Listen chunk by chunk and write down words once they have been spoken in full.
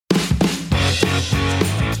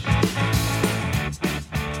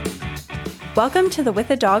Welcome to the With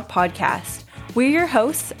a Dog podcast. We're your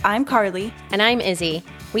hosts. I'm Carly. And I'm Izzy.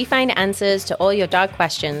 We find answers to all your dog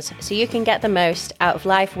questions so you can get the most out of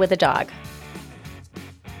life with a dog.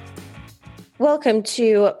 Welcome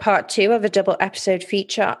to part 2 of a double episode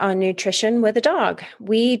feature on nutrition with a dog.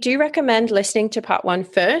 We do recommend listening to part 1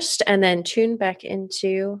 first and then tune back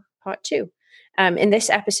into part 2. In this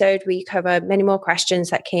episode, we cover many more questions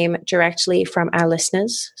that came directly from our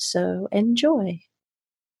listeners. So enjoy.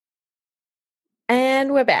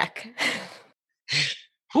 And we're back.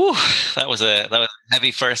 Whew, that was a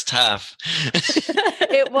heavy first half.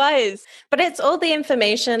 It was. But it's all the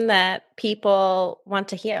information that people want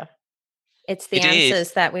to hear. It's the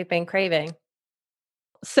answers that we've been craving.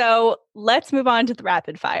 So let's move on to the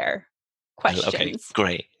rapid fire questions. Okay,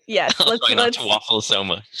 great. Yes. I'll try not to waffle so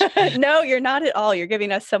much. No, you're not at all. You're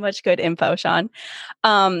giving us so much good info, Sean.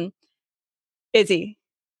 Izzy,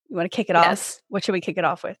 you want to kick it off? What should we kick it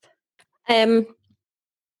off with?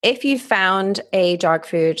 If you found a dog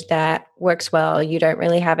food that works well, you don't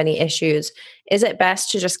really have any issues, is it best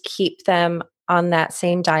to just keep them on that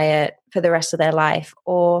same diet for the rest of their life?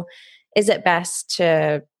 Or is it best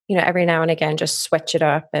to, every now and again, just switch it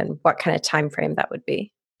up, and what kind of time frame that would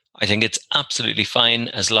be? I think it's absolutely fine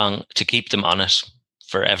as long to keep them on it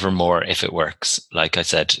forevermore if it works. Like I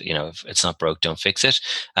said, if it's not broke, don't fix it.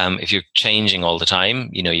 If you're changing all the time,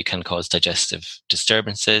 you can cause digestive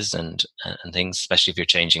disturbances and things, especially if you're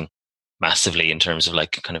changing massively in terms of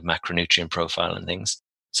like kind of macronutrient profile and things.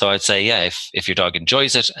 So I'd say, yeah, if your dog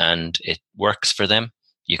enjoys it and it works for them,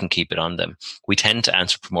 you can keep it on them. We tend to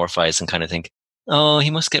anthropomorphize and kind of think, oh,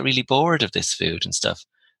 he must get really bored of this food and stuff.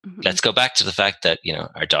 Mm-hmm. Let's go back to the fact that,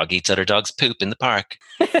 our dog eats other dogs' poop in the park.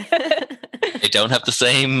 They don't have the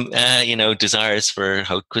same, desires for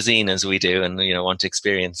haute cuisine as we do, and want to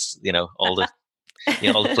experience, all the,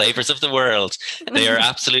 all the flavors of the world. They are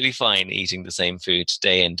absolutely fine eating the same food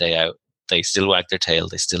day in, day out. They still wag their tail.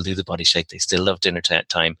 They still do the body shake. They still love dinner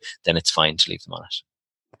time. Then it's fine to leave them on it.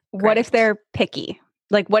 What if they're picky?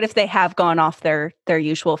 Like, what if they have gone off their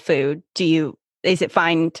usual food? Is it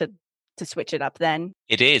fine to switch it up then?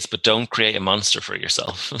 It is, but don't create a monster for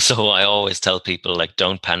yourself. So I always tell people, like,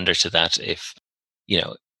 don't pander to that. If,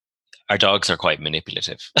 our dogs are quite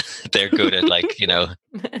manipulative. They're good at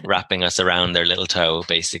wrapping us around their little toe,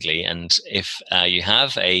 basically. And if you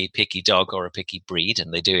have a picky dog or a picky breed,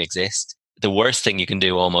 and they do exist, the worst thing you can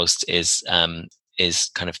do almost is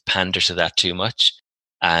kind of pander to that too much.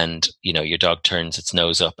 And, your dog turns its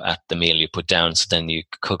nose up at the meal you put down. So then you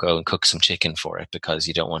go and cook some chicken for it because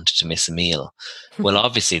you don't want it to miss a meal. Well,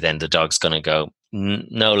 obviously then the dog's going to go,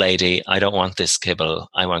 no, lady, I don't want this kibble.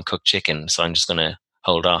 I want cooked chicken. So I'm just going to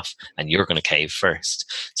hold off, and you're going to cave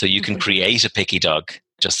first. So you can create a picky dog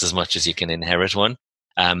just as much as you can inherit one.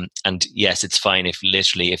 And yes, it's fine if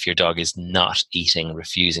your dog is not eating,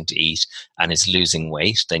 refusing to eat, and is losing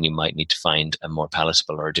weight, then you might need to find a more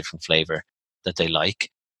palatable or a different flavor that they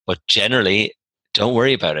like. But generally, don't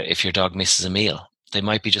worry about it if your dog misses a meal. They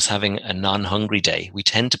might be just having a non-hungry day. We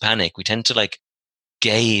tend to panic. We tend to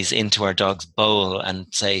gaze into our dog's bowl and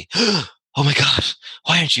say, oh my God,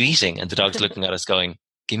 why aren't you eating? And the dog's looking at us going,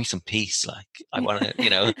 give me some peace. I want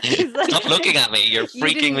to, stop looking at me. You're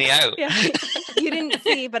freaking me out. Yeah. You didn't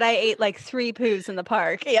see, but I ate 3 poos in the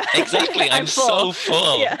park. Yeah, exactly. I'm so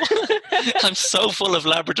full. Yeah. I'm so full of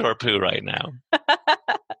Labrador poo right now.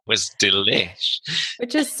 Was delish.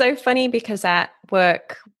 Which is so funny because at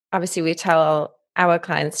work, obviously we tell our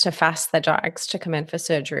clients to fast their dogs to come in for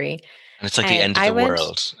surgery. And it's like the end of the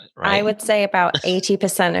world, right? I would say about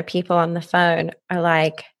 80% of people on the phone are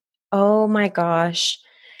like, oh my gosh,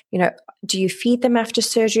 do you feed them after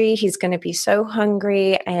surgery? He's going to be so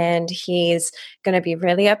hungry and he's going to be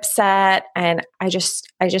really upset. And I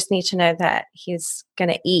just need to know that he's going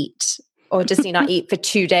to eat, or does he not eat for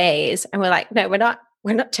 2 days? And we're like, no, we're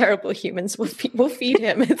not terrible humans. We'll feed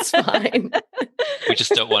him. It's fine. We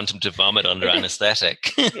just don't want him to vomit under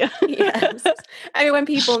anesthetic. Yes. I mean, when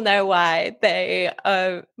people know why, they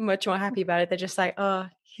are much more happy about it. They're just like, oh,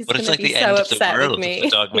 he's going to be so upset with me. If the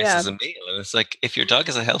dog misses a meal. And it's like, if your dog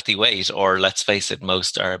is a healthy weight, or let's face it,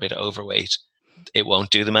 most are a bit overweight, it won't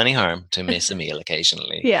do them any harm to miss a meal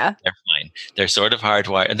occasionally. Yeah. They're fine. They're sort of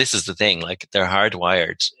hardwired. And this is the thing, they're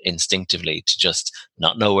hardwired instinctively to just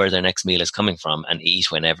not know where their next meal is coming from and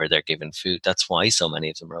eat whenever they're given food. That's why so many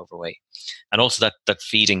of them are overweight. And also that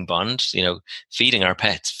feeding bond, feeding our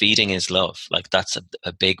pets, feeding is love. That's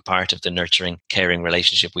a big part of the nurturing, caring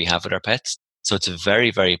relationship we have with our pets. So it's a very,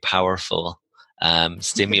 very powerful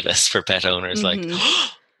stimulus for pet owners. Mm-hmm.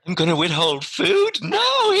 I'm going to withhold food?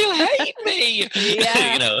 No, he'll hate me.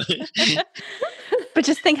 Yeah. But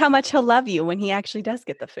just think how much he'll love you when he actually does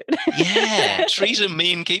get the food. Yeah, treat him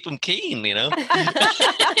mean, keep him keen,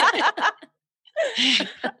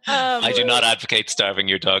 I do not advocate starving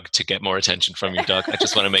your dog to get more attention from your dog. I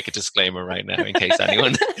just want to make a disclaimer right now in case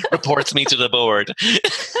anyone reports me to the board.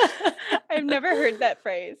 I've never heard that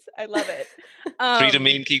phrase. I love it. Treat him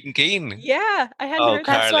mean, keep him keen. Yeah, I hadn't heard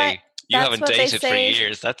that. Carly, you haven't dated for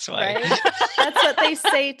years. That's why. Right? That's what they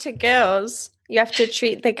say to girls. You have to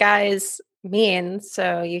treat the guys mean,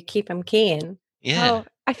 so you keep them keen. Yeah. Oh,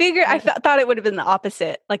 I figured. I thought it would have been the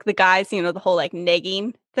opposite. Like the guys, the whole like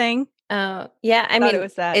negging thing. Oh, yeah. I mean, it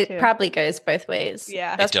was that it too. probably goes both ways.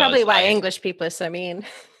 Yeah. That's probably why English people are so mean.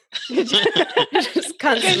 Just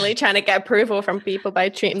constantly trying to get approval from people by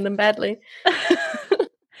treating them badly.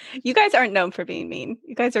 You guys aren't known for being mean.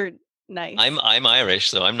 You guys are nice. I'm Irish,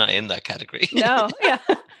 so I'm not in that category. No, yeah.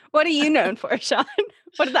 What are you known for, Sean?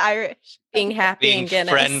 What are the Irish? Being happy Being and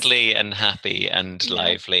Guinness. friendly and happy and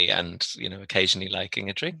lively and, occasionally liking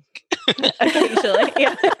a drink. Occasionally,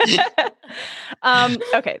 yeah.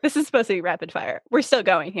 Okay, this is supposed to be rapid fire. We're still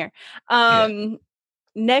going here.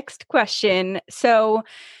 Next question. So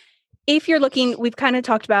if you're looking, we've kind of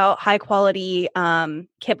talked about high quality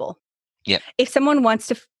kibble. Yeah. If someone wants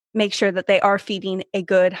to make sure that they are feeding a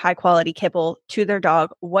good high quality kibble to their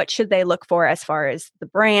dog, what should they look for as far as the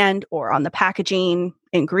brand or on the packaging,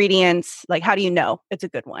 ingredients? Like, how do you know it's a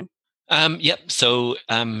good one? So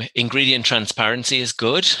ingredient transparency is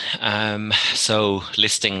good. So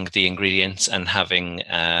listing the ingredients and having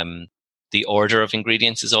the order of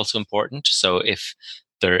ingredients is also important. So if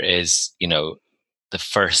there is, the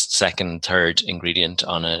first, second, third ingredient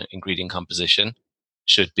on an ingredient composition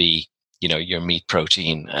should be, your meat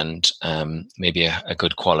protein and maybe a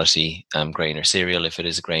good quality grain or cereal if it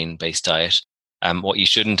is a grain-based diet. What you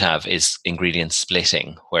shouldn't have is ingredient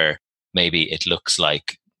splitting, where maybe it looks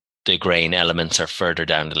like the grain elements are further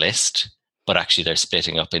down the list, but actually they're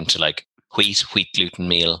splitting up into like wheat gluten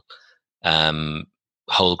meal,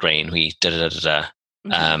 whole grain wheat,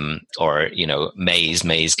 or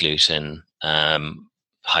maize gluten,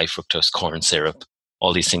 high fructose corn syrup.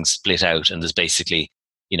 All these things split out, and there's basically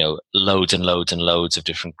loads and loads and loads of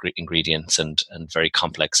different ingredients and very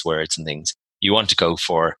complex words and things. You want to go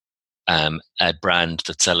for a brand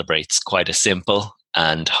that celebrates quite a simple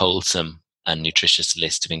and wholesome and nutritious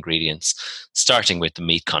list of ingredients, starting with the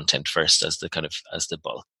meat content first as the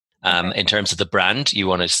bulk. In terms of the brand, you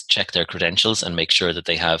want to check their credentials and make sure that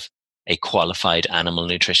they have a qualified animal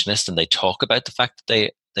nutritionist, and they talk about the fact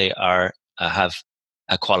that they have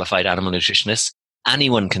a qualified animal nutritionist.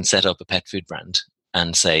 Anyone can set up a pet food brand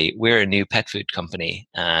and say, we're a new pet food company,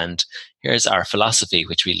 and here's our philosophy,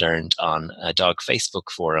 which we learned on a dog Facebook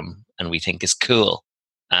forum and we think is cool.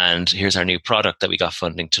 And here's our new product that we got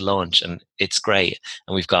funding to launch, and it's great.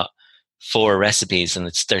 And we've got 4 recipes, and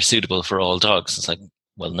they're suitable for all dogs. It's like,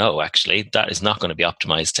 well, no, actually, that is not going to be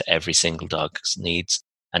optimized to every single dog's needs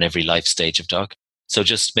and every life stage of dog. So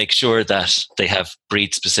just make sure that they have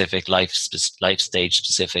breed-specific, life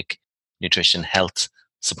stage-specific nutrition, health,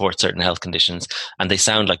 support certain health conditions, and they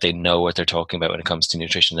sound like they know what they're talking about when it comes to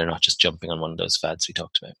nutrition. They're not just jumping on one of those fads we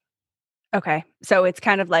talked about. Okay. So it's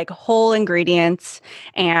kind of like whole ingredients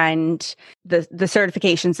and the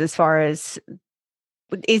certifications as far as,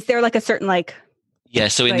 is there like a certain like... Yeah.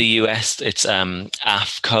 So in the US, it's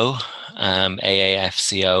AAFCO,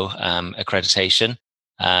 AAFCO accreditation.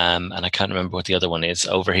 And I can't remember what the other one is.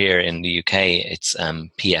 Over here in the UK, it's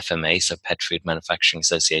PFMA, so Pet Food Manufacturing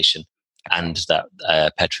Association. And that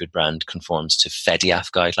pet food brand conforms to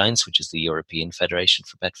FEDIAF guidelines, which is the European Federation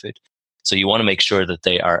for Pet Food. So you want to make sure that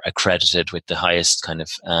they are accredited with the highest kind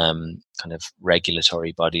of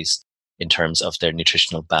regulatory bodies in terms of their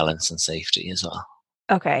nutritional balance and safety as well.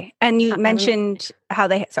 Okay. And you mentioned how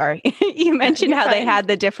they had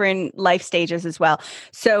the different life stages as well.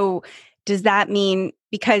 So does that mean,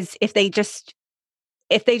 because if they just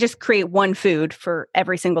create one food for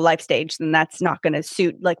every single life stage, then that's not going to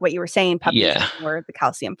suit, like what you were saying, puppies or the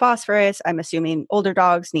calcium phosphorus. I'm assuming older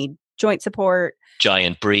dogs need joint support.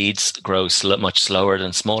 Giant breeds grow much slower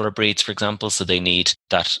than smaller breeds, for example. So they need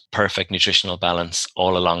that perfect nutritional balance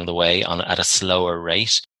all along the way at a slower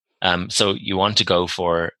rate. So you want to go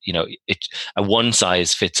for, a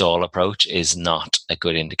one-size-fits-all approach is not a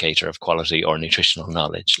good indicator of quality or nutritional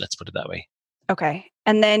knowledge. Let's put it that way. Okay.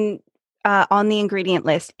 And then on the ingredient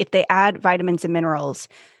list, if they add vitamins and minerals,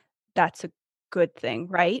 that's a good thing,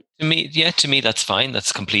 right? To me, that's fine.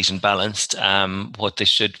 That's complete and balanced. What they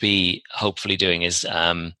should be hopefully doing is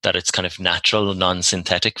that it's kind of natural,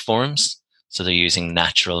 non-synthetic forms. So they're using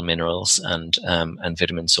natural minerals and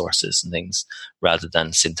vitamin sources and things rather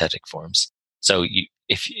than synthetic forms. So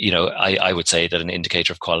if I would say that an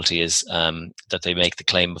indicator of quality is that they make the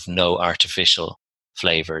claim of no artificial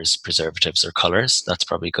flavors, preservatives, or colors. That's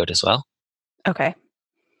probably good as well. Okay.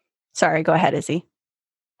 Sorry, go ahead, Izzy.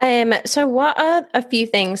 So what are a few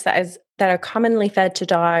things that are commonly fed to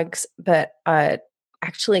dogs but are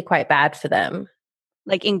actually quite bad for them?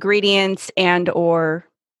 Like ingredients and or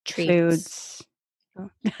Treats. foods.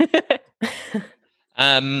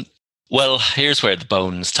 Well, here's where the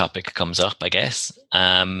bones topic comes up, I guess.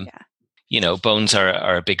 Bones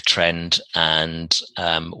are a big trend, and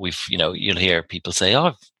you'll hear people say, "Oh,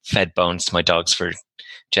 I've fed bones to my dogs for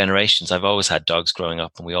generations. I've always had dogs growing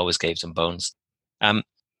up, and we always gave them bones."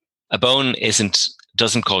 A bone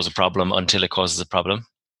doesn't cause a problem until it causes a problem.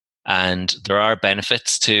 And there are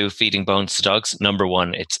benefits to feeding bones to dogs. Number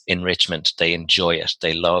one, it's enrichment. They enjoy it.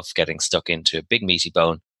 They love getting stuck into a big meaty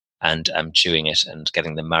bone and chewing it and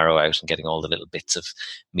getting the marrow out and getting all the little bits of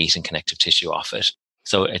meat and connective tissue off it.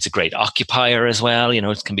 So it's a great occupier as well.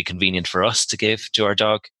 It can be convenient for us to give to our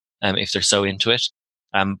dog if they're so into it.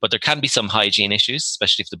 But there can be some hygiene issues,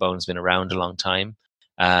 especially if the bone's been around a long time.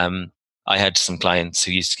 I had some clients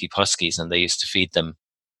who used to keep huskies, and they used to feed them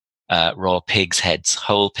raw whole pig's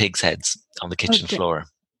heads on the kitchen floor.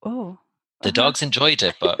 Oh, the dogs enjoyed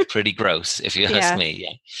it, but pretty gross, if you ask me.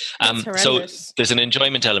 Yeah. So there's an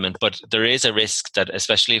enjoyment element, but there is a risk that,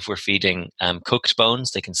 especially if we're feeding cooked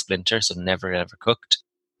bones, they can splinter. So never ever cooked.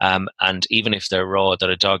 And even if they're raw, that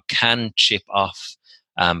a dog can chip off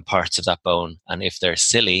parts of that bone, and if they're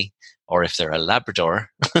silly, or if they're a Labrador,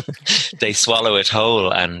 they swallow it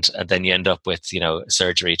whole, and then you end up with,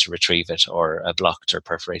 surgery to retrieve it, or a blocked or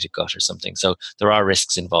perforated gut or something. So there are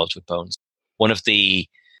risks involved with bones. One of the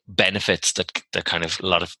benefits that kind of a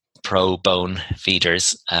lot of pro-bone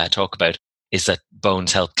feeders talk about is that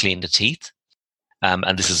bones help clean the teeth.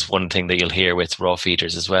 And this is one thing that you'll hear with raw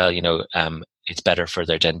feeders as well. It's better for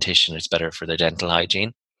their dentition, it's better for their dental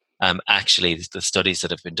hygiene. Actually, the studies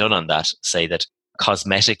that have been done on that say that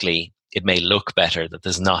cosmetically, it may look better, that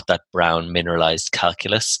there's not that brown mineralized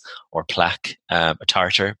calculus or plaque,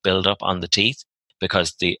 tartar buildup on the teeth,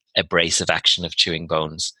 because the abrasive action of chewing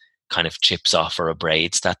bones kind of chips off or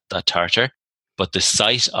abrades that tartar. But the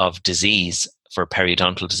site of disease for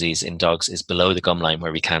periodontal disease in dogs is below the gum line,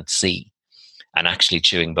 where we can't see. And actually,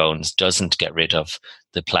 chewing bones doesn't get rid of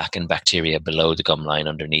the plaque and bacteria below the gum line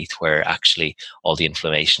underneath, where actually all the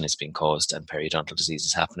inflammation is being caused and periodontal disease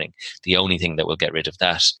is happening. The only thing that will get rid of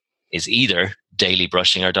that is either daily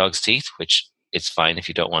brushing our dog's teeth, which it's fine if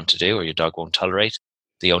you don't want to do or your dog won't tolerate.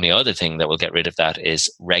 The only other thing that will get rid of that is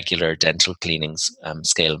regular dental cleanings,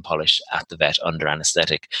 scale and polish at the vet under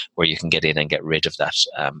anesthetic, where you can get in and get rid of that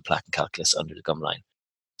plaque and calculus under the gum line.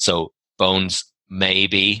 So bones may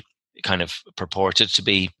be kind of purported to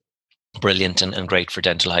be brilliant and great for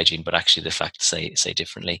dental hygiene, but actually the facts say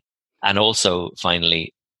differently. And also,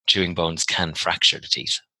 finally, chewing bones can fracture the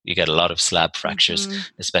teeth. You get a lot of slab fractures,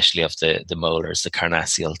 especially of the molars, the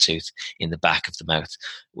carnassial tooth in the back of the mouth.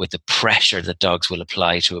 With the pressure that dogs will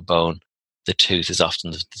apply to a bone, the tooth is often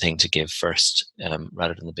the thing to give first,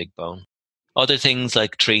 rather than the big bone. Other things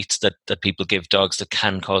like treats that people give dogs that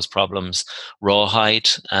can cause problems. Rawhide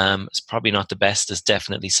is probably not the best. There's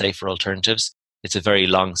definitely safer alternatives. It's a very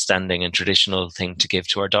long-standing and traditional thing to give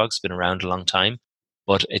to our dogs, been around a long time,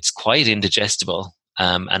 but it's quite indigestible.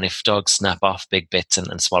 And if dogs snap off big bits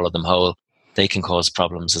and swallow them whole, they can cause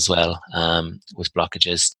problems as well, with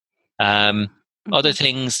blockages. Other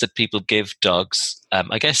things that people give dogs,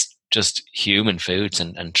 I guess just human foods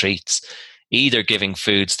and treats, either giving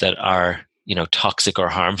foods that are, toxic or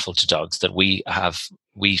harmful to dogs that we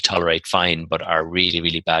tolerate fine, but are really,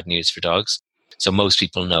 really bad news for dogs. So most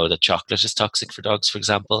people know that chocolate is toxic for dogs, for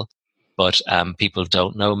example, but people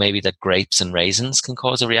don't know maybe that grapes and raisins can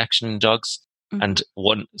cause a reaction in dogs. And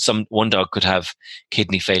one dog could have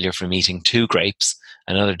kidney failure from eating 2 grapes.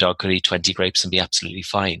 Another dog could eat 20 grapes and be absolutely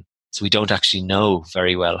fine. So we don't actually know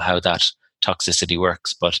very well how that toxicity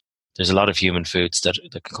works, but there's a lot of human foods that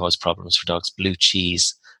can cause problems for dogs. Blue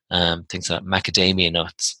cheese, things like macadamia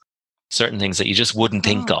nuts, certain things that you just wouldn't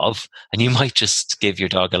think of, and you might just give your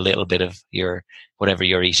dog a little bit of whatever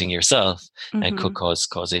you're eating yourself, and could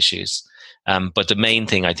cause issues. But the main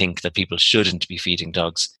thing I think that people shouldn't be feeding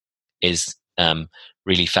dogs is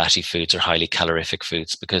really fatty foods or highly calorific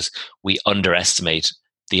foods, because we underestimate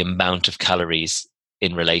the amount of calories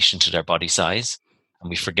in relation to their body size. And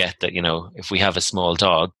we forget that, if we have a small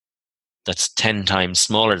dog that's 10 times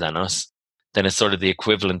smaller than us, then it's sort of the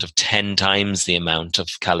equivalent of 10 times the amount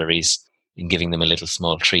of calories in giving them a little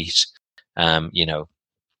small treat.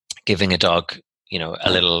 Giving a dog, you know,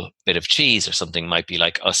 a little bit of cheese or something might be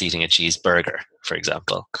like us eating a cheeseburger, for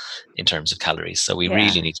example, in terms of calories. So we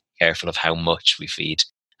really need to be careful of how much we feed.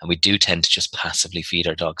 And we do tend to just passively feed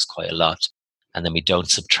our dogs quite a lot. And then we don't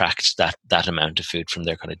subtract that amount of food from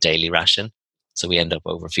their kind of daily ration. So we end up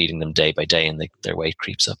overfeeding them day by day, and their weight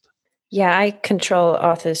creeps up. Yeah, I control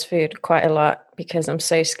Arthur's food quite a lot because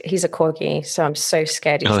he's a corgi, so I'm so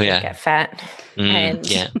scared he's going to get fat. And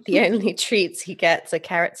the only treats he gets are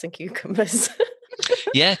carrots and cucumbers.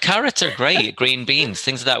 Yeah, carrots are great. Green beans,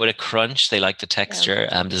 things like that with a crunch. They like the texture.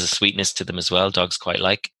 There's a sweetness to them as well. Dogs quite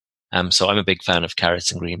like. So I'm a big fan of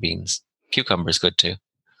carrots and green beans. Cucumber is good too.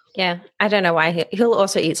 Yeah, I don't know why he'll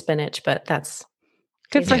also eat spinach, but that's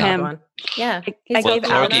good for him. One. Yeah,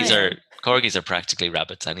 corgis are practically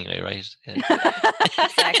rabbits anyway, right? Yeah.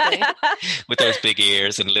 Exactly. With those big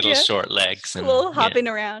ears and little short legs and hopping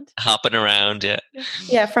around. Hopping around, yeah.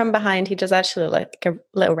 Yeah, from behind he does actually look like a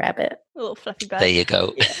little rabbit. A little fluffy butt. There you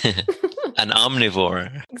go. An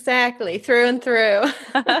omnivore. Exactly, through and through.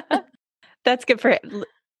 That's good for it.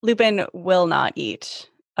 Lupin will not eat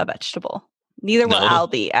a vegetable. Neither will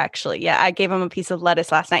Albie, actually. Yeah, I gave him a piece of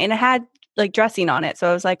lettuce last night and it had like dressing on it. So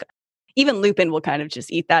I was like, even Lupin will kind of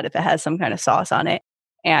just eat that if it has some kind of sauce on it.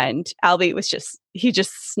 And Albie was just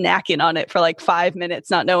snacking on it for like 5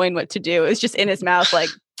 minutes, not knowing what to do. It was just in his mouth, like,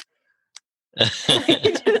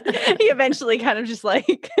 he eventually kind of just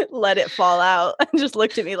like let it fall out and just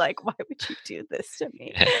looked at me like, why would you do this to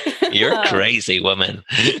me? You're a crazy woman.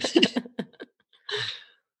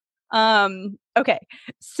 Okay.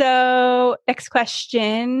 So next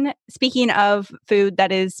question. Speaking of food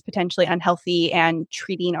that is potentially unhealthy and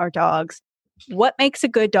treating our dogs, what makes a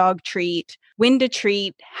good dog treat? When to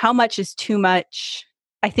treat? How much is too much?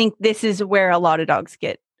 I think this is where a lot of dogs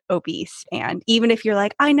get obese. And even if you're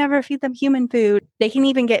like, I never feed them human food, they can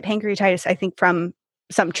even get pancreatitis, I think, from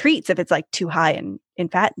some treats if it's like too high in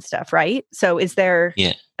fat and stuff, right? So is there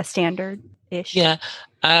a standard-ish? Yeah.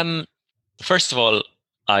 First of all,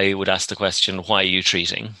 I would ask the question, why are you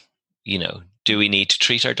treating? You know, do we need to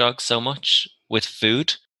treat our dogs so much with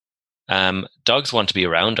food? Dogs want to be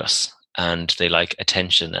around us and they like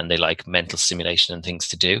attention and they like mental stimulation and things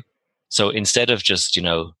to do. So instead of just, you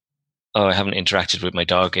know, oh, I haven't interacted with my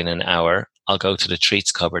dog in an hour, I'll go to the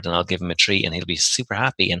treats cupboard and I'll give him a treat and he'll be super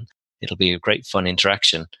happy and it'll be a great fun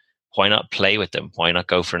interaction. Why not play with them? Why not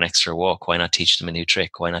go for an extra walk? Why not teach them a new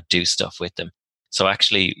trick? Why not do stuff with them? So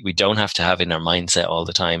actually, we don't have to have in our mindset all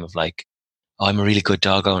the time of like, oh, I'm a really good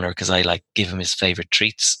dog owner because I like give him his favorite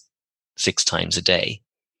treats 6 times a day.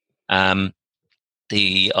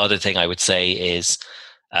 The other thing I would say is,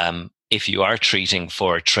 if you are treating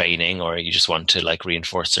for training or you just want to like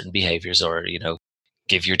reinforce certain behaviors or, you know,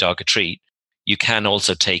 give your dog a treat, you can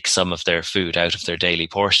also take some of their food out of their daily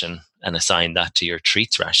portion and assign that to your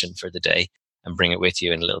treats ration for the day and bring it with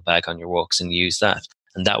you in a little bag on your walks and use that.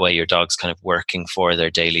 And that way your dog's kind of working for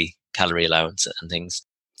their daily calorie allowance and things.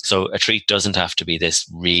 So a treat doesn't have to be this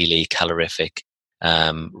really calorific,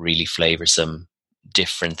 really flavorsome,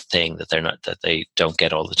 different thing that they don't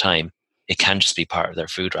get all the time. It can just be part of their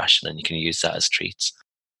food ration and you can use that as treats.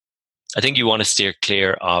 I think you want to steer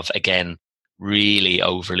clear of, again, really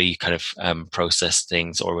overly kind of processed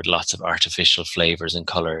things or with lots of artificial flavors and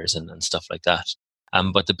colors and stuff like that.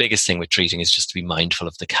 But the biggest thing with treating is just to be mindful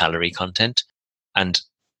of the calorie content. And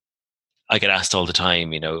I get asked all the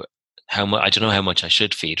time, you know, I don't know how much I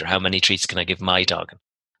should feed or how many treats can I give my dog?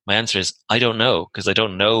 My answer is, I don't know, because I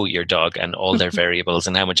don't know your dog and all their variables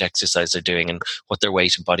and how much exercise they're doing and what their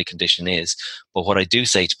weight and body condition is. But what I do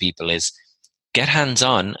say to people is get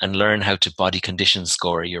hands-on and learn how to body condition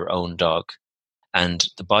score your own dog. And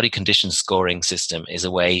the body condition scoring system is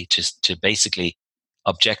a way to basically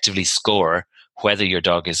objectively score whether your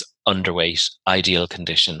dog is underweight, ideal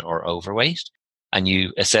condition, or overweight. And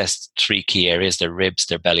you assess 3 key areas, their ribs,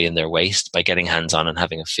 their belly, and their waist, by getting hands-on and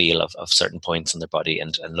having a feel of certain points on their body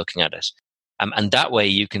and looking at it. And that way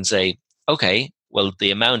you can say, okay, well,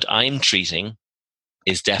 the amount I'm treating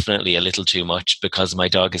is definitely a little too much because my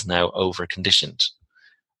dog is now over-conditioned.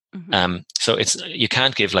 Mm-hmm. So you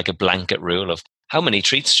can't give like a blanket rule of how many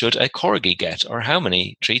treats should a corgi get or how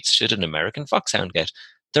many treats should an American foxhound get.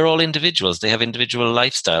 They're all individuals. They have individual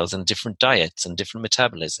lifestyles and different diets and different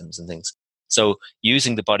metabolisms and things. So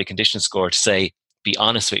using the body condition score to say, be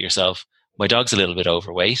honest with yourself, my dog's a little bit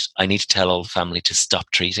overweight. I need to tell all the family to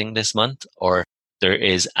stop treating this month, or there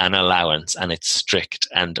is an allowance and it's strict.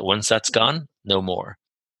 And once that's gone, no more.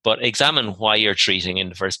 But examine why you're treating in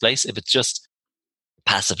the first place. If it's just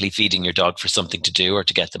passively feeding your dog for something to do or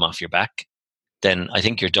to get them off your back, then I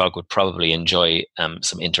think your dog would probably enjoy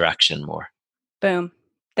some interaction more. Boom.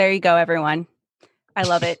 There you go, everyone. I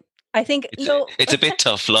love it. I think it's a bit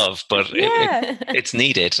tough love, but it's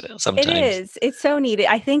needed sometimes. It is. It's so needed.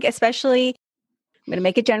 I think especially, I'm going to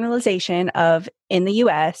make a generalization of in the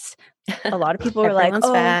US, a lot of people are like,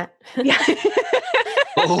 oh, fat. Yeah.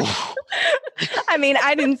 Oh. I mean,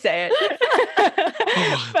 I didn't say it.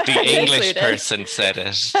 The English person said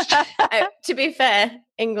it. To be fair,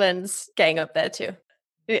 England's getting up there too.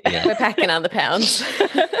 Yeah. We're packing on the pounds.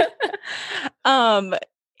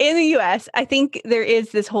 In the US, I think there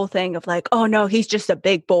is this whole thing of like, oh no, he's just a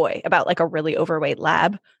big boy, about like a really overweight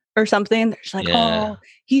lab or something. They're just like, oh,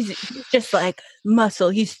 he's just like muscle,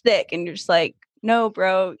 he's thick. And you're just like, no,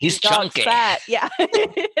 bro, he's chunky. Fat. Yeah.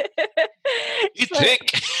 He's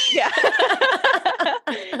thick. Yeah.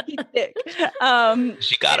 He's thick.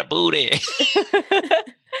 She got a booty.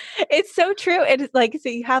 It's so true. It's like, so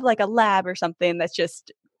you have like a lab or something that's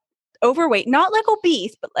just overweight, not like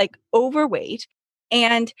obese, but like overweight.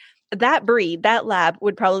 And that breed, that lab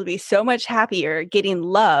would probably be so much happier getting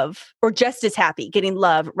love, or just as happy getting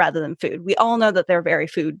love rather than food. We all know that they're very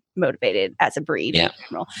food motivated as a breed in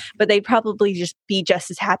general, but they'd probably just be just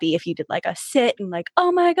as happy if you did like a sit and like,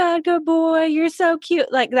 oh my God, good boy, you're so cute,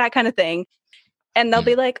 like that kind of thing. And they'll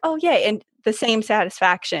be like, oh yeah, and the same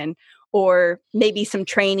satisfaction, or maybe some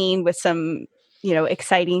training with some,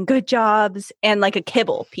 exciting good jobs and like a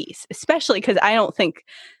kibble piece, especially because I don't think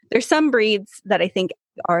there's some breeds that I think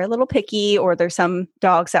are a little picky, or there's some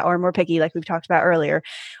dogs that are more picky, like we've talked about earlier,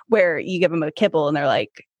 where you give them a kibble and they're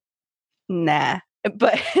like, nah.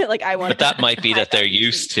 But like, I want. But that might be that they're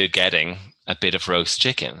used to getting a bit of roast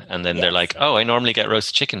chicken, and then they're like, oh, I normally get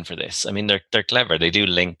roast chicken for this. I mean, they're clever. They do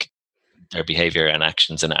link their behavior and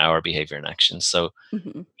actions and our behavior and actions. So,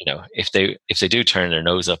 if they do turn their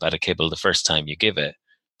nose up at a kibble the first time you give it,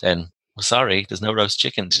 then well, sorry, there's no roast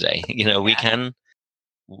chicken today.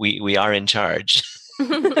 We are in charge.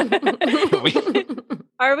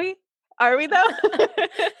 Are we though?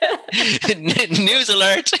 News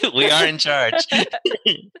alert, we are in charge.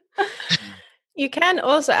 You can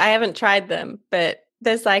also, I haven't tried them, but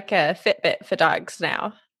there's like a Fitbit for dogs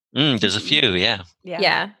now. There's a few.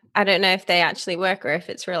 Yeah, I don't know if they actually work or if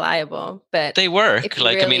it's reliable, but they work. If you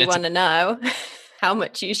really want to know how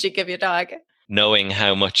much you should give your dog, knowing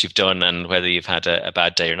how much you've done and whether you've had a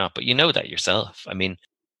bad day or not, but you know that yourself. I mean,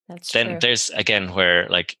 that's then true. There's again where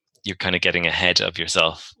like you're kind of getting ahead of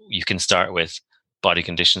yourself. You can start with body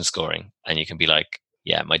condition scoring, and you can be like,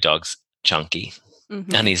 yeah, my dog's chunky.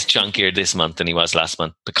 And he's chunkier this month than he was last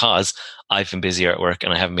month because I've been busier at work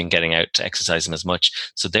and I haven't been getting out to exercise him as much.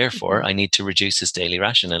 So therefore, I need to reduce his daily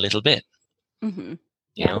ration a little bit, you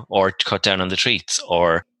know, or cut down on the treats,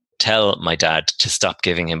 or tell my dad to stop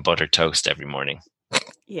giving him buttered toast every morning.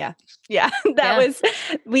 Yeah. Was,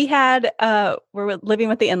 we had, we're living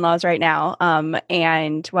with the in-laws right now.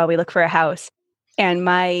 And while we look for a house, and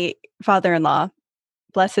my father-in-law,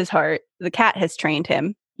 bless his heart, the cat has trained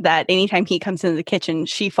him that anytime he comes into the kitchen,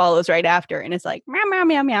 she follows right after and is like, meow, meow,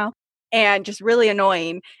 meow, meow, and just really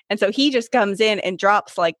annoying. And so he just comes in and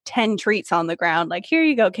drops like 10 treats on the ground, like, here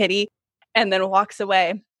you go, kitty, and then walks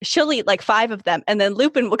away. She'll eat like 5 of them, and then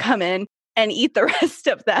Lupin will come in and eat the rest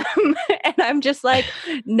of them. And I'm just like,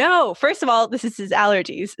 no, first of all, this is his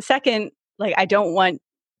allergies. Second, like, I don't want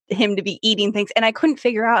him to be eating things. And I couldn't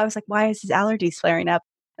figure out, I was like, why is his allergies flaring up?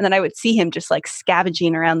 And then I would see him just like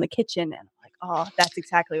scavenging around the kitchen, and oh, that's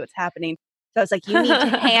exactly what's happening. So I was like, you need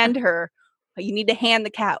to hand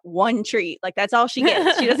the cat one treat. Like, that's all she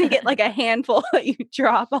gets. She doesn't get like a handful that you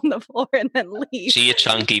drop on the floor and then leave. She a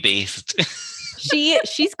chunky beast.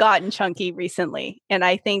 She's gotten chunky recently. And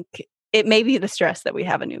I think it may be the stress that we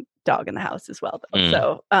have a new dog in the house as well, though.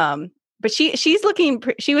 So, but she was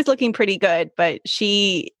looking pretty good, but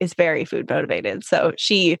she is very food motivated. So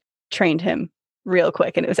she trained him real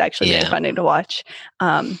quick, and it was actually really funny to watch.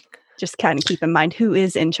 Just kind of keep in mind who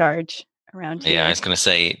is in charge around here. Yeah, I was going to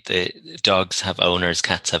say, the dogs have owners,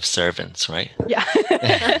 cats have servants, right? Yeah.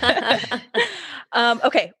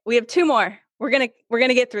 Okay, we have 2 more. We're gonna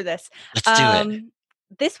get through this. Let's do it.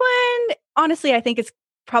 This one, honestly, I think it's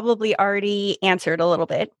probably already answered a little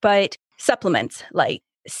bit, but supplements like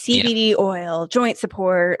CBD oil, joint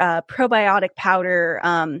support, probiotic powder.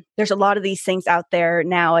 There's a lot of these things out there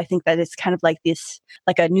now. I think that it's kind of like this,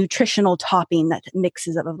 like a nutritional topping that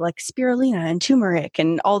mixes of like spirulina and turmeric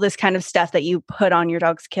and all this kind of stuff that you put on your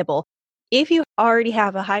dog's kibble. If you already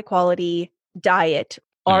have a high quality diet,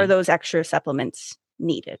 are those extra supplements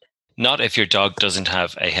needed? Not if your dog doesn't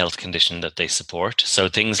have a health condition that they support. So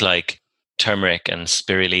things like turmeric and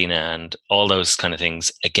spirulina and all those kind of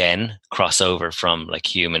things, again, cross over from like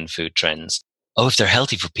human food trends. Oh, if they're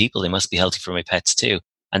healthy for people, they must be healthy for my pets too.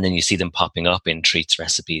 And then you see them popping up in treats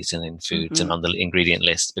recipes and in foods and on the ingredient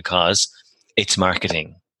list because it's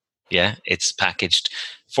marketing. Yeah, it's packaged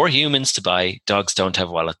for humans to buy. Dogs don't have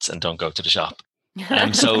wallets and don't go to the shop.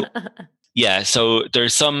 So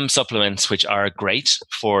there's some supplements which are great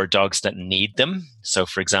for dogs that need them. So,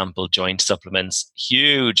 for example, joint supplements,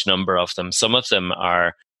 huge number of them. Some of them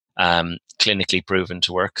are clinically proven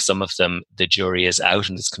to work. Some of them, the jury is out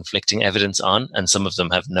and there's conflicting evidence on, and some of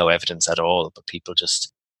them have no evidence at all, but people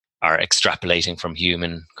just are extrapolating from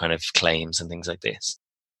human kind of claims and things like this.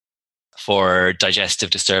 For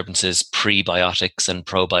digestive disturbances, prebiotics and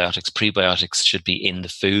probiotics. Prebiotics should be in the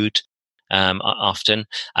food often.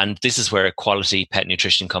 And this is where a quality pet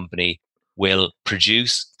nutrition company will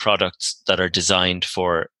produce products that are designed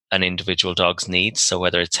for an individual dog's needs. So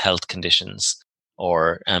whether it's health conditions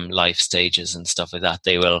or life stages and stuff like that,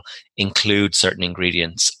 they will include certain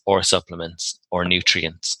ingredients or supplements or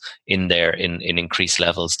nutrients in there in increased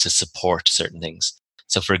levels to support certain things.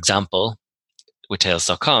 So for example, with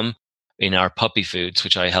Tails.com, in our puppy foods,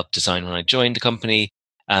 which I helped design when I joined the company,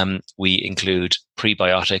 we include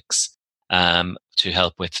prebiotics to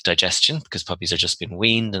help with digestion because puppies are just been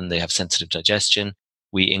weaned and they have sensitive digestion.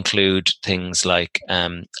 We include things like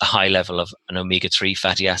a high level of an omega-3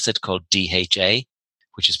 fatty acid called DHA,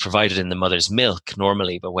 which is provided in the mother's milk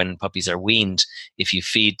normally. But when puppies are weaned, if you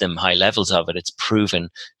feed them high levels of it, it's proven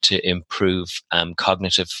to improve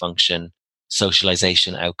cognitive function,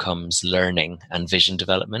 socialization outcomes, learning, and vision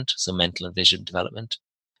development. So mental and vision development.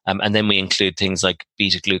 And then we include things like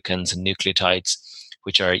beta-glucans and nucleotides,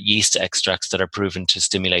 which are yeast extracts that are proven to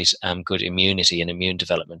stimulate good immunity and immune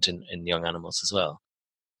development in young animals as well.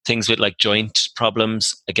 Things with like joint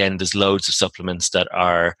problems, again, there's loads of supplements that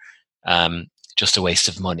are just a waste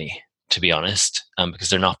of money, to be honest, because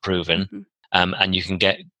they're not proven. And you can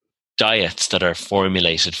get diets that are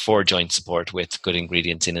formulated for joint support with good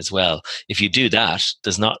ingredients in as well. If you do that,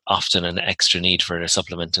 there's not often an extra need for a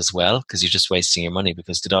supplement as well, because you're just wasting your money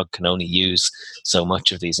because the dog can only use so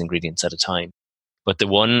much of these ingredients at a time. But the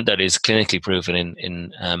one that is clinically proven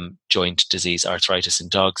in joint disease, arthritis in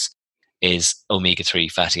dogs, is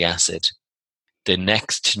omega-3 fatty acid. The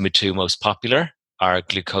next two most popular are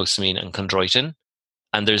glucosamine and chondroitin.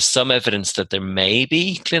 And there's some evidence that there may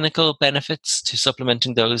be clinical benefits to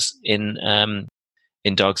supplementing those in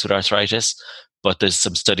dogs with arthritis, but there's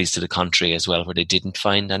some studies to the contrary as well where they didn't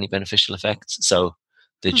find any beneficial effects. So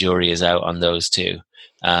the jury is out on those too.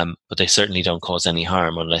 But they certainly don't cause any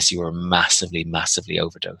harm unless you are massively, massively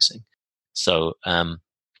overdosing. So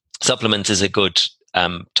supplements is a good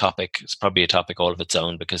topic. It's probably a topic all of its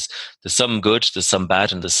own because there's some good, there's some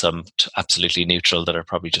bad, and there's some absolutely neutral that are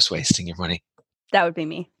probably just wasting your money. That would be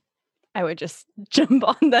me. I would just jump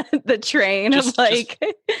on the train of like,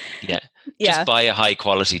 just buy a high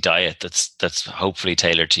quality diet that's hopefully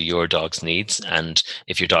tailored to your dog's needs. And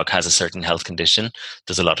if your dog has a certain health condition,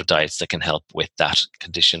 there's a lot of diets that can help with that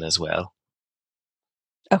condition as well.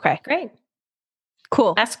 Okay, great,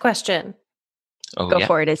 cool. Last question. Go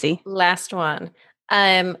for it, Izzy. Last one.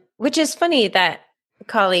 Which is funny that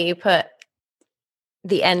Carly, you put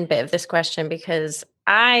the end bit of this question because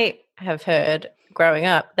I have heard growing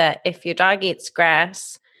up that if your dog eats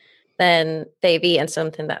grass, then they've eaten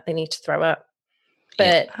something that they need to throw up.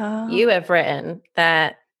 But you have written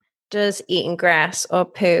that does eating grass or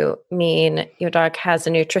poo mean your dog has a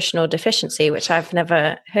nutritional deficiency, which I've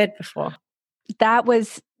never heard before. That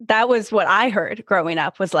was what I heard growing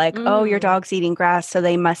up was like, oh, your dog's eating grass, so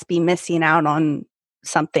they must be missing out on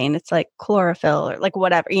something. It's like chlorophyll or like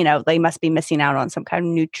whatever, they must be missing out on some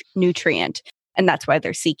kind of nutrient. And that's why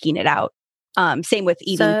they're seeking it out. Same with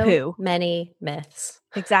eating poo. Many myths.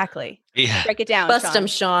 Exactly. Yeah. Break it down. Bust them,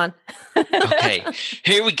 Sean. Okay,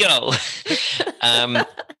 here we go.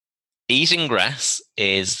 Eating grass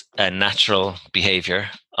is a natural behavior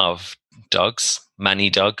of dogs, many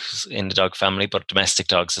dogs in the dog family, but domestic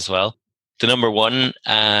dogs as well. The number one,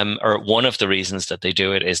 or one of the reasons that they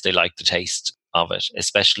do it is they like the taste of it,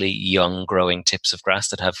 especially young growing tips of grass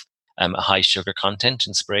that have a high sugar content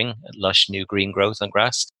in spring, lush new green growth on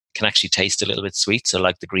grass can actually taste a little bit sweet. So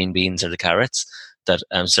like the green beans or the carrots that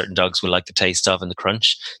certain dogs will like the taste of and the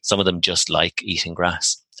crunch. Some of them just like eating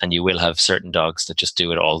grass. And you will have certain dogs that just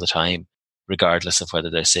do it all the time, regardless of whether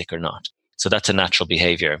they're sick or not. So that's a natural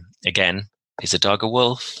behavior. Again, is a dog a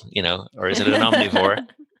wolf, or is it an omnivore?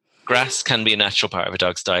 Grass can be a natural part of a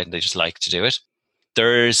dog's diet and they just like to do it.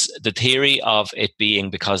 There's the theory of it being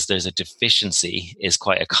because there's a deficiency is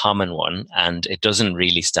quite a common one, and it doesn't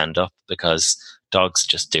really stand up because dogs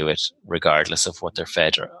just do it regardless of what they're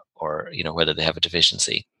fed or whether they have a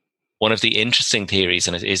deficiency. One of the interesting theories,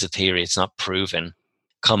 and it is a theory, it's not proven,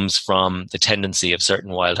 comes from the tendency of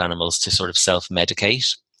certain wild animals to sort of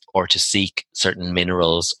self-medicate or to seek certain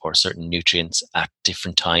minerals or certain nutrients at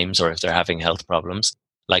different times, or if they're having health problems,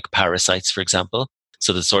 like parasites, for example.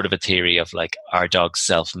 So there's sort of a theory of like, are dogs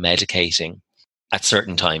self-medicating at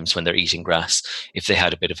certain times when they're eating grass? If they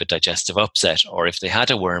had a bit of a digestive upset, or if they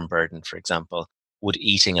had a worm burden, for example, would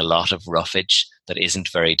eating a lot of roughage that isn't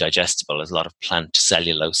very digestible, there's a lot of plant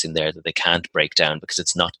cellulose in there that they can't break down because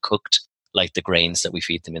it's not cooked like the grains that we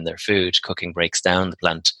feed them in their food. Cooking breaks down the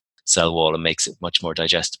plant cell wall and makes it much more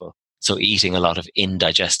digestible. So eating a lot of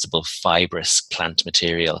indigestible fibrous plant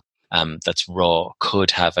material that's raw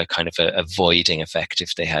could have a kind of a voiding effect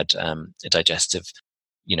if they had a digestive,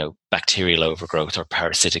 bacterial overgrowth or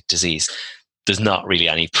parasitic disease. There's not really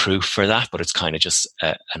any proof for that, but it's kind of just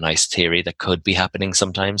a nice theory that could be happening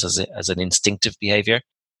sometimes as an instinctive behavior.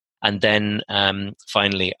 And then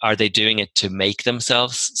finally, are they doing it to make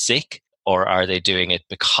themselves sick, or are they doing it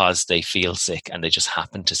because they feel sick and they just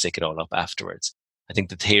happen to sick it all up afterwards? I think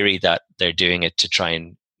the theory that they're doing it to try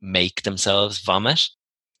and make themselves vomit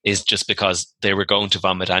is just because they were going to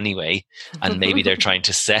vomit anyway, and maybe they're trying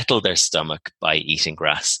to settle their stomach by eating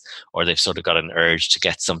grass, or they've sort of got an urge to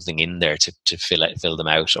get something in there to fill them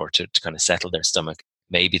out, or to kind of settle their stomach.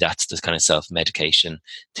 Maybe that's the kind of self-medication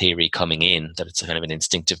theory coming in, that it's a kind of an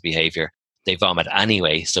instinctive behavior. They vomit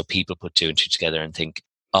anyway, so people put two and two together and think,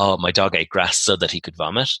 oh, my dog ate grass so that he could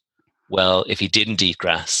vomit. Well, if he didn't eat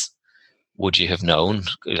grass, would you have known?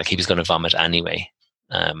 Like, he was going to vomit anyway.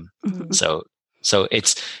 So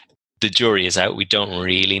it's, the jury is out. We don't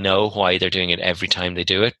really know why they're doing it every time they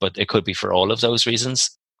do it, but it could be for all of those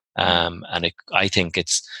reasons. I think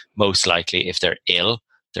it's most likely if they're ill,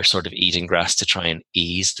 they're sort of eating grass to try and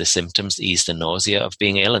ease the symptoms, ease the nausea of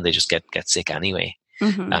being ill, and they just get sick anyway.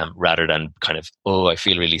 Rather than kind of, oh, I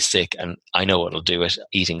feel really sick and I know what'll do it.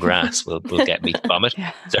 Eating grass will get me to vomit.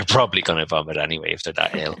 Yeah. They're probably going to vomit anyway if they're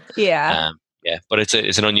that ill. Yeah. But it's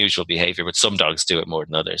an unusual behavior, but some dogs do it more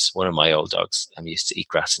than others. One of my old dogs used to eat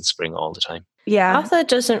grass in spring all the time. Yeah. Arthur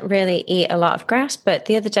doesn't really eat a lot of grass, but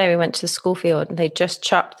the other day we went to the school field and they just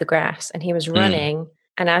chopped the grass and he was running.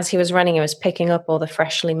 And as he was running, he was picking up all the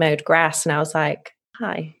freshly mowed grass. And I was like,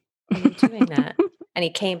 hi, are you doing that? And he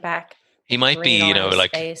came back. He might be,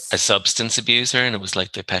 like face. A substance abuser, and it was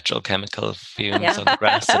like the petrochemical fumes on the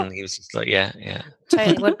grass, and he was just like, yeah.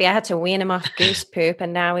 Totally would be. I had to wean him off goose poop,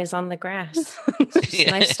 and now he's on the grass.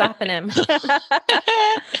 No stopping him.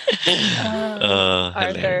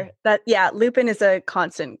 Arthur, Lupin is a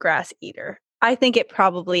constant grass eater. I think it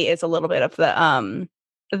probably is a little bit of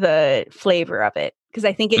the flavor of it, because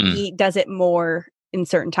I think he does it more in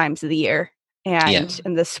certain times of the year, and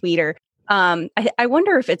the sweeter. I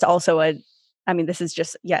wonder if it's also this is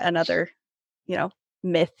just yet another,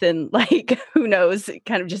 myth, and like, who knows,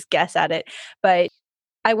 kind of just guess at it. But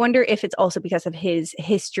I wonder if it's also because of his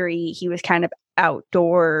history. He was kind of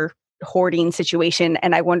outdoor hoarding situation.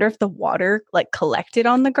 And I wonder if the water like collected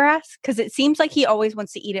on the grass, because it seems like he always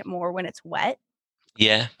wants to eat it more when it's wet.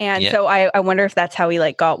 Yeah. And so I wonder if that's how he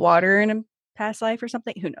like got water in a past life or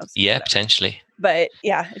something. Who knows? Yeah, potentially. But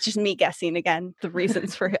yeah, it's just me guessing again the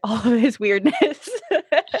reasons for all of his weirdness.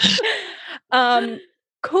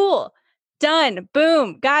 Cool. Done.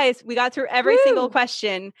 Boom. Guys, we got through every single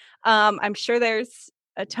question. I'm sure there's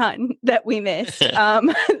a ton that we missed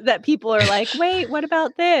that people are like, wait, what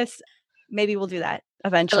about this? Maybe we'll do that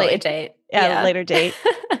eventually. A later date. Yeah. A later date.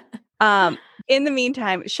 In the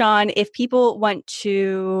meantime, Sean, if people want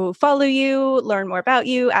to follow you, learn more about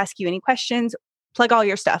you, ask you any questions, plug all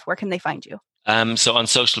your stuff, where can they find you? So on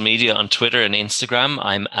social media, on Twitter and Instagram,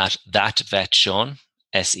 I'm at ThatVetSean,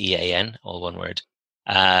 SEAN, all one word.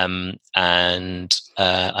 And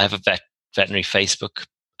I have a veterinary Facebook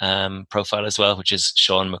profile as well, which is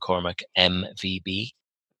Sean McCormack MVB.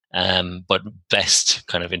 But best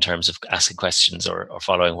kind of in terms of asking questions or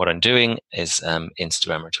following what I'm doing is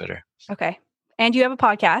Instagram or Twitter. Okay. And you have a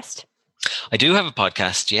podcast? I do have a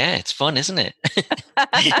podcast. Yeah, it's fun, isn't it?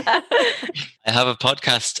 I have a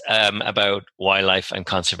podcast about wildlife and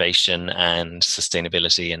conservation and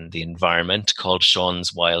sustainability and the environment called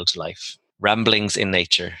Sean's Wildlife. Ramblings in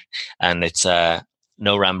Nature. And it's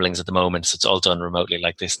no ramblings at the moment, so it's all done remotely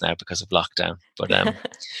like this now because of lockdown. But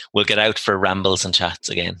we'll get out for rambles and chats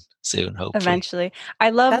again soon, hopefully. Eventually.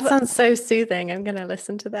 I love that. Sounds so soothing. I'm going to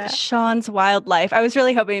listen to that. Sean's Wildlife. I was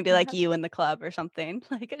really hoping it'd be like you in the club or something.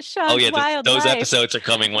 Like Sean's Wildlife. Those episodes are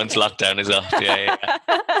coming once lockdown is off. Yeah.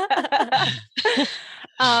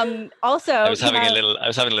 Also, I was having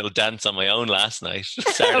a little dance on my own last night.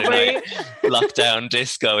 Saturday night, lockdown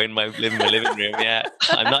disco in my living room. Yeah,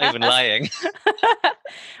 I'm not even lying.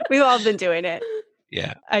 We've all been doing it.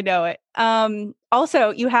 Yeah. I know it.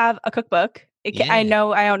 Also, you have a cookbook. I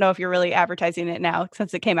don't know if you're really advertising it now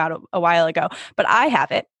since it came out a while ago, but I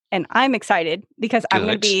have it and I'm excited because I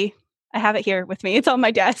have it here with me. It's on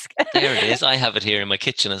my desk. There it is. I have it here in my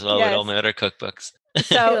kitchen as well with all my other cookbooks.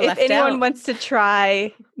 So if anyone wants to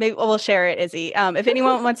try, maybe we'll share it, Izzy. If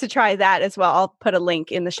anyone wants to try that as well, I'll put a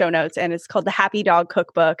link in the show notes, and it's called the Happy Dog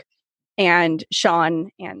Cookbook, and Sean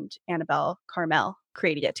and Annabelle Carmel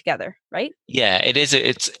created it together, right? Yeah, it is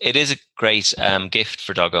a great gift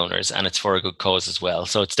for dog owners, and it's for a good cause as well.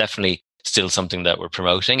 So it's definitely still something that we're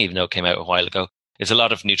promoting, even though it came out a while ago. There's a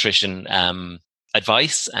lot of nutrition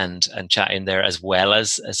advice and chat in there, as well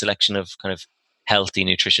as a selection of kind of healthy,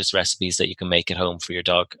 nutritious recipes that you can make at home for your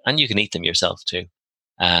dog, and you can eat them yourself too.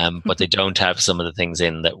 But they don't have some of the things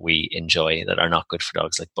in that we enjoy that are not good for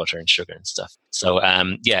dogs, like butter and sugar and stuff. So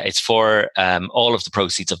it's for all of the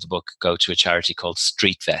proceeds of the book go to a charity called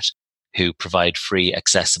Street Vet, who provide free,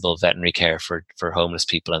 accessible veterinary care for homeless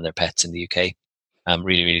people and their pets in the UK.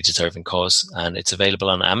 Really, really deserving cause, and it's available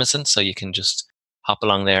on Amazon, so you can just hop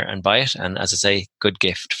along there and buy it. And as I say, good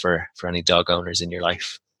gift for any dog owners in your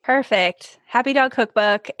life. Perfect. Happy Dog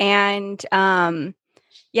Cookbook. And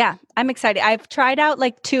yeah, I'm excited. I've tried out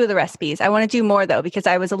like 2 of the recipes. I want to do more though, because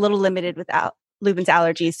I was a little limited with Lubin's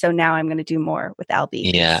allergies. So now I'm going to do more with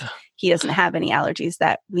Albie. Yeah. He doesn't have any allergies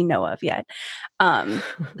that we know of yet.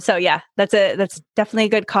 So yeah, that's definitely a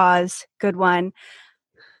good cause. Good one.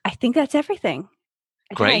 I think that's everything.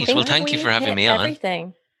 Great. Well, thank you for having me on.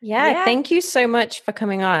 Everything. Yeah, thank you so much for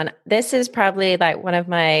coming on. This is probably like one of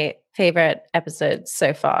my favorite episodes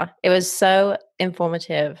so far. It was so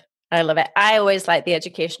informative. I love it. I always like the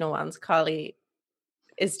educational ones. Carly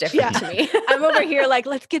is different to me. I'm over here like,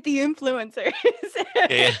 let's get the influencers.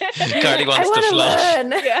 Carly wants to fluff.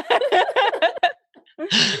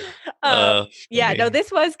 No,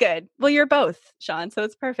 this was good. Well, you're both, Sean, so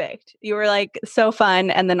it's perfect. You were like so fun,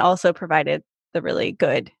 and then also provided the really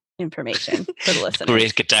good information for the listeners.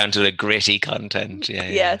 Great, get down to the gritty content.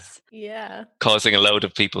 Yes. Yeah. Causing a load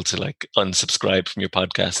of people to like unsubscribe from your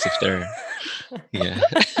podcast if they're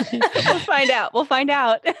We'll find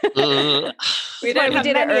out. We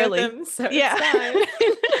did it early. So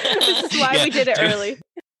this is why we did it early.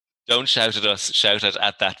 Don't shout at us, shout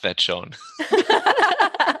at that vet, Sean.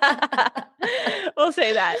 We'll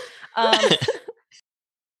say that.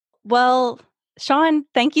 Well, Sean,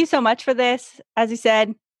 thank you so much for this. As you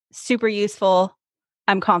said, super useful.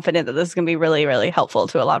 I'm confident that this is going to be really, really helpful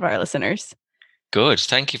to a lot of our listeners. Good.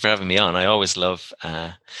 Thank you for having me on. I always love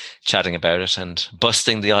chatting about it and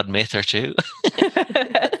busting the odd myth or two.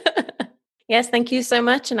 Yes, thank you so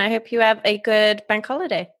much. And I hope you have a good bank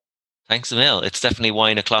holiday. Thanks, Emil. It's definitely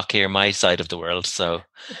wine o'clock here, my side of the world. So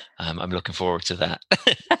I'm looking forward to that.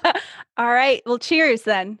 All right. Well, cheers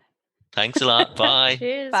then. Thanks a lot. Bye.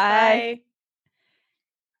 Cheers. Bye.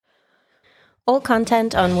 All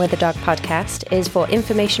content on With a Dog podcast is for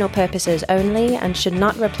informational purposes only and should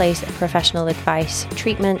not replace professional advice,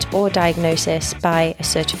 treatment, or diagnosis by a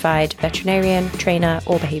certified veterinarian, trainer,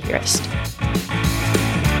 or behaviorist.